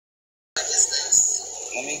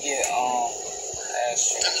Let me get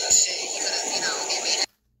Ash. I mean, shit, you could, give me.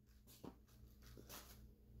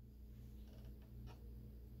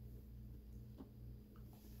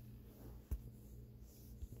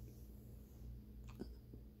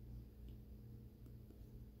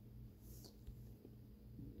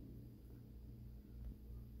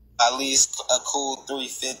 At least a cool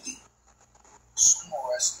 350. Sumo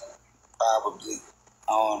wrestling. Probably.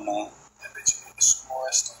 I don't know. That bitch is sumo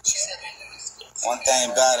wrestling. One thing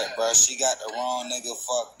about it, bro, she got the wrong nigga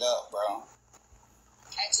fucked up, bro.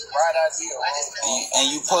 Right idea. And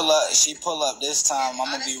you pull up, she pull up this time, I'm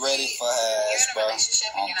gonna be ready for her ass, bro.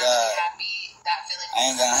 Oh God. I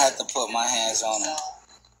ain't gonna have to put my hands on her.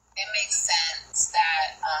 It makes sense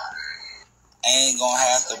that I ain't gonna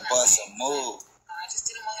have to bust a move. I just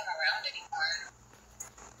didn't want him around anymore.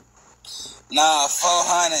 Nah,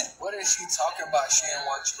 400. What is she talking about? She didn't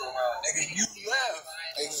want you around, nigga. You left.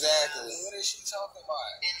 Exactly. What is she talking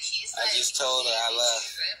about? And he's I just told her I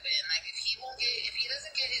left. Tripping. Like if he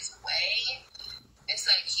doesn't get his way, it's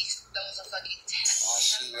like he throws a fucking Oh,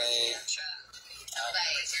 she laid.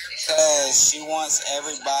 Like, Cause she wants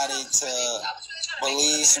everybody to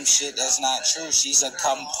believe some shit that's not true. She's a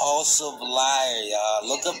compulsive liar, y'all.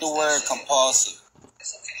 Look up the word compulsive.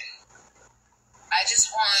 It's okay. I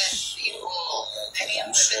just want people, any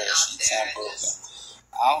women out there.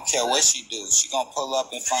 I don't care what she do. She gonna pull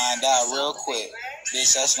up and find out real quick.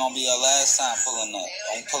 Bitch, that's gonna be her last time pulling up.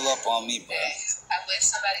 Don't pull up on me, bro. I wish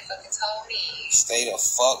somebody fucking told me. Stay the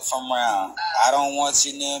fuck from round. I don't want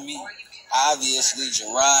you near me. Obviously,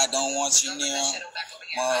 Gerard don't want you near him.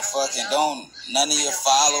 Motherfucking don't. None of your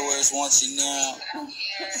followers want you near him.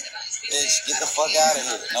 Bitch, get the fuck out of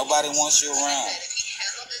here. Nobody wants you around. If he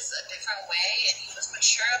handled this a different way and he was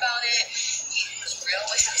mature about it, he was real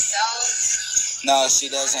with himself. No, she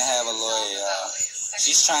doesn't have a lawyer, y'all.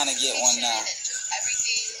 She's trying to get one now.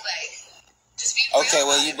 Okay,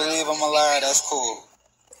 well, you believe I'm a liar? That's cool.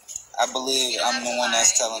 I believe I'm the one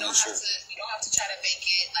that's telling the truth. You don't have to try to make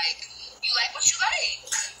it like you like what you like.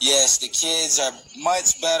 Yes, the kids are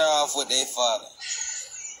much better off with their father.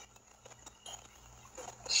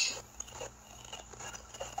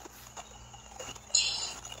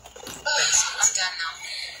 I'm done now.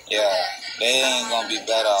 Yeah, they ain't gonna be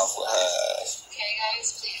better off with her ass. Okay,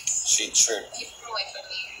 guys, please. She tripping. Keep him away from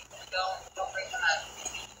me. Don't bring him up.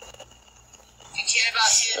 If you care about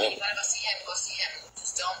him and you want to go see him.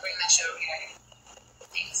 Just don't bring that shit over here.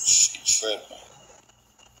 Thanks. She tripping.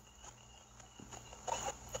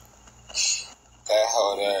 That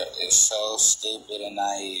hoe there is so stupid and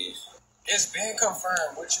naive. It's been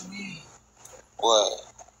confirmed. What you mean? What?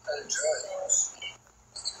 The drugs.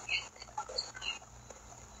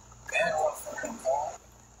 Been confirmed.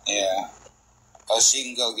 Yeah. Oh, she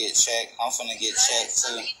can go get checked. I'm finna get checked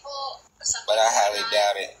too. But I highly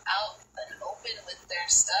doubt it. Out and open with their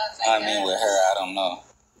stuff. I mean, with her, I don't know.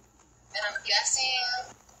 And I'm guessing,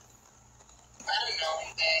 I don't know,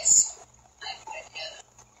 you guys. I have no idea.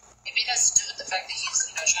 Maybe it has to do with the fact that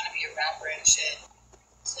he's, trying to be a rapper and shit.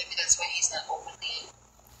 So maybe that's why he's not openly.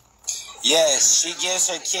 Yes, she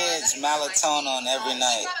gives her kids melatonin every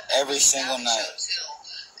night, every single night.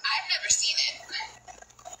 I've never seen it.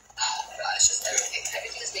 Oh my gosh, just everything.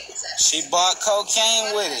 Everything is making sense. She bought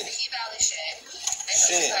cocaine with it. He Valley shit. And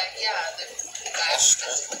Shit. Like, yeah, the guy was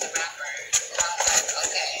with the rapper. And I was like,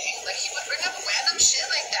 okay. Like, he would bring up random shit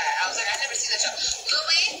like that. I was like, I never seen that show.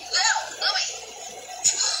 Louis. That's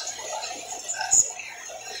weird.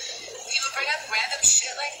 He would bring up random shit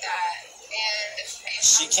like that. And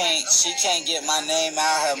she can't get my name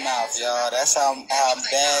out her mouth, y'all. That's how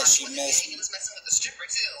bad she missed me. He was messing with the stripper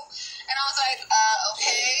too. And I was like,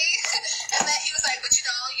 okay. And then he was like, but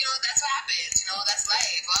that's what happens. That's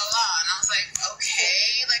life, blah, blah, blah. And I was like,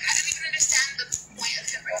 okay. Like, I didn't even understand the point of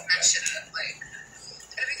him bringing that shit up. Like,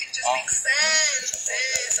 everything just makes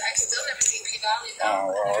sense. I still never seen P Valley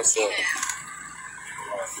though. Oh, what's up?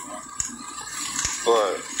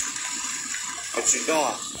 What? What you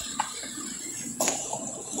doing?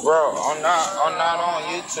 Bro, I'm not on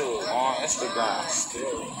YouTube, on Instagram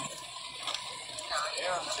still.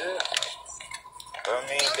 Yeah, shit. That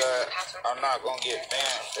means that I'm not gonna get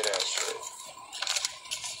banned for that shit.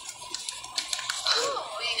 Oh,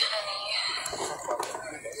 honey.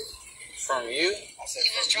 From you? You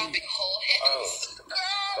was dropping whole hits. Oh,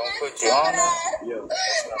 don't put you on there?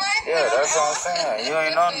 Yeah, that's what I'm saying. You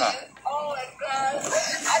ain't on that. Oh my god.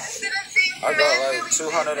 I just didn't think I got like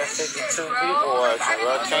 252 people watching, bro.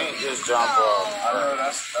 I can't just jump off. I know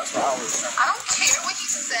that's what I was saying. I don't care what he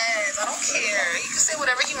says. I don't care. He can say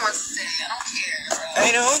whatever he wants to say. I don't care. I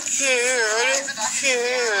don't care. I don't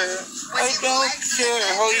care. I don't care.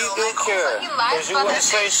 How you do care? Because you wouldn't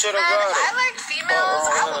say shit about it. I like females.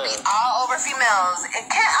 I will be all over females.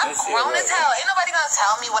 I'm grown as hell. Ain't nobody gonna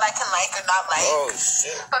tell me what I can like or not like. Oh,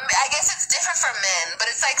 shit. But I guess it's different for men. But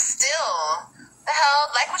it's like still, the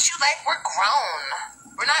hell, like what you like. We're grown.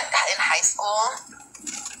 We're not in high school.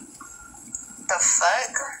 The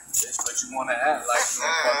fuck? That's what you want to act like you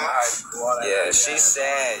in high school. Yeah, she's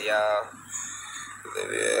sad, y'all.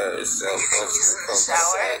 Yeah, it's so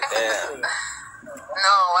shower. Damn.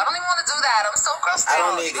 No, I don't even want to do that. I'm so grossed out. I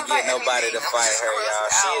don't need to get nobody to fight her, y'all.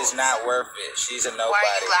 She is not worth it. She's a nobody.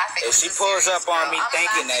 If she pulls up on me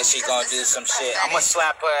thinking that she gonna do some shit, I'm gonna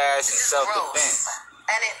slap her ass in self-defense.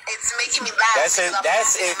 And it's making me laugh.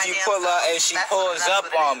 That's if you pull up, if she pulls up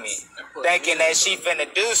on me thinking that she finna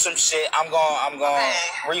do some shit, I'm gonna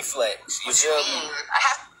reflex. You feel me? I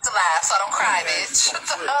have to laugh so I don't cry, bitch. What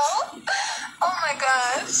the hell? Oh my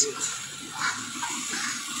gosh.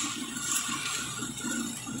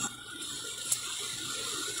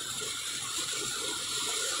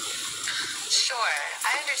 Sure,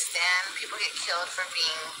 I understand people get killed for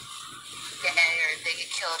being gay or they get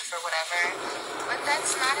killed for whatever, but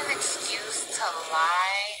that's not an excuse to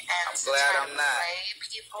lie and I'm glad I'm not. play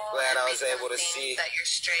people. Glad I was able to see that you're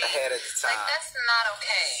straight ahead of the time. Like that's not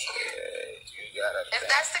okay. Yeah, you gotta. If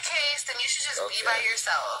that's the case, then you should just be by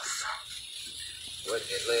yourself.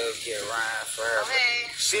 Wouldn't it live get Ryan for her?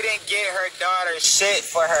 Okay. She didn't get her daughter shit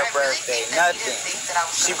for her birthday. Nothing.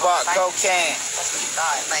 She bought cocaine. That's what he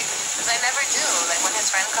thought. Like, because I never do. Like, when his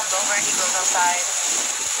friend comes over, he goes outside.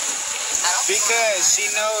 Because she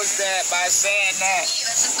knows that by saying that,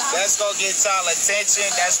 that's gonna get y'all attention.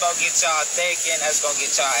 That's gonna get y'all thinking. That's gonna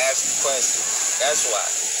get y'all asking questions. That's why.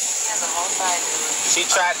 He has a whole side, dude. She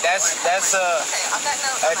tried. That's a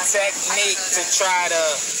technique to try to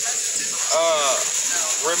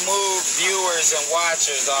remove viewers and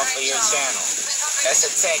watchers off of your channel. That's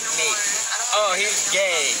a technique. Oh, he's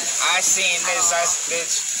gay. I seen this.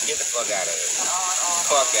 Bitch, get the fuck out of here.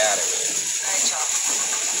 Fuck out of here. Alright, y'all.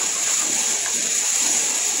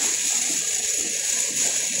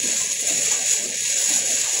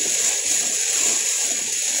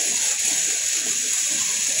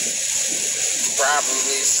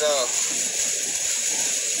 Probably so.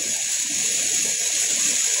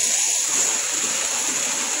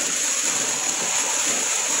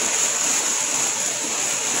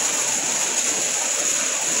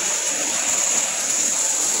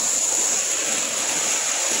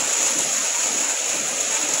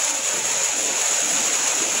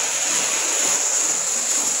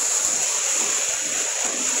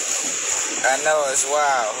 I know it's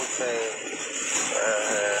wild. Who paid?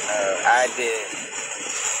 I did.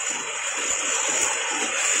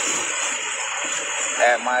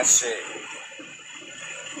 At my shit.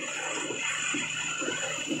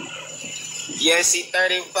 Yes, he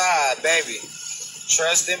 35, baby.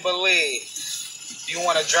 Trust and believe. If you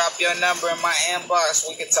want to drop your number in my inbox,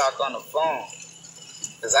 we can talk on the phone.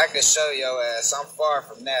 Because I can show your ass. I'm far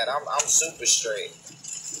from that. I'm super straight.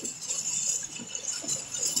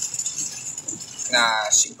 Nah,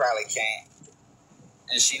 she probably can't.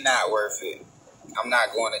 And she not worth it. I'm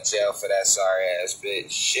not going to jail for that sorry ass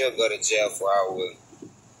bitch. She'll go to jail for I would.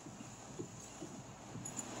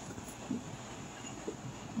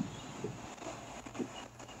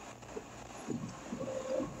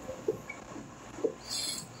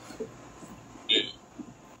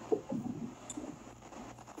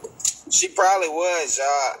 She probably was,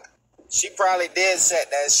 y'all. She probably did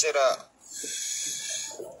set that shit up.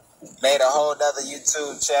 Made a whole nother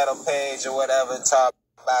YouTube channel page or whatever, talk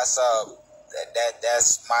about some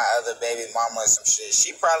that's my other baby mama or some shit.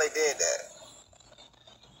 She probably did that.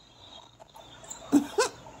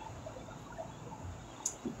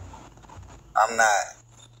 I'm not,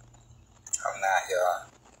 y'all.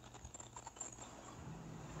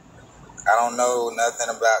 I don't know nothing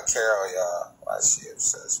about Carol, y'all. Why she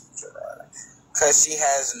obsessed with Gerard? Cause she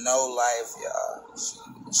has no life, y'all.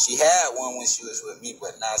 She had one when she was with me,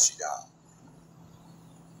 but now she don't.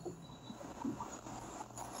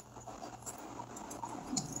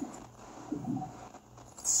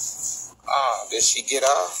 Oh, did she get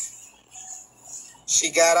off?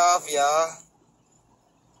 She got off, y'all.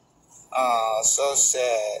 Oh, so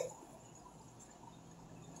sad.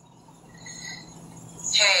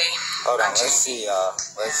 Hey. Hold on, let's see, y'all.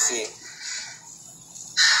 Let's see.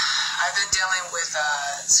 I've been dealing with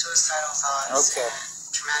suicidal thoughts. Okay.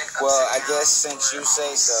 Traumatic Well, I guess since you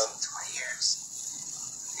say so. 20 years.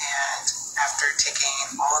 And after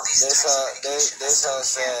taking all of these This hoe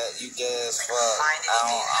said you gay as fuck.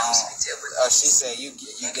 She said you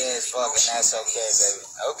gay as fuck, and that's okay, baby.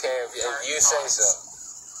 Okay, if you say so.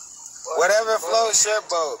 Whatever floats your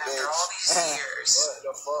boat, bitch.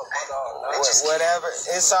 Whatever,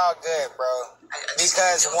 it's all good, bro.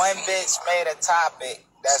 Because one bitch made a topic,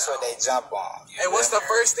 that's what they jump on. Hey, what's the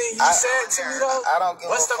first thing you said to me though? I don't give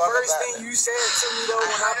a fuck. What's the first thing you said to me though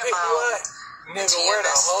when I picked you up? Nigga, where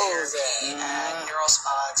the hoes at?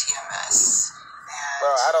 Neurospa TMS. Bro,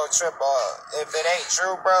 I don't trip off. If it ain't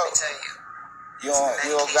true, bro, you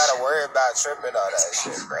don't gotta worry about tripping all that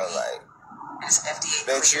shit, bro. Like,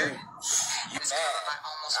 bitch, you mad,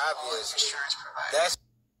 obviously. That's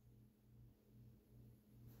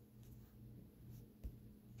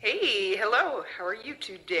Hey, hello, how are you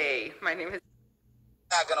today? My name is...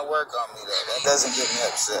 not gonna work on me though. That doesn't get me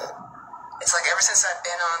upset. It's like ever since I've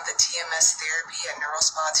been on the TMS therapy at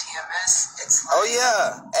Neurospa TMS, it's like... Oh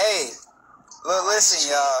yeah, hey, look, listen,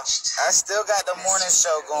 y'all. I still got the morning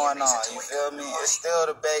show going on. You feel me? It's still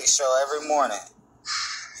the bake show every morning.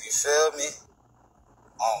 You feel me?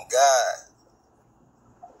 Oh God,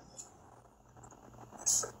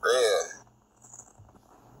 for real.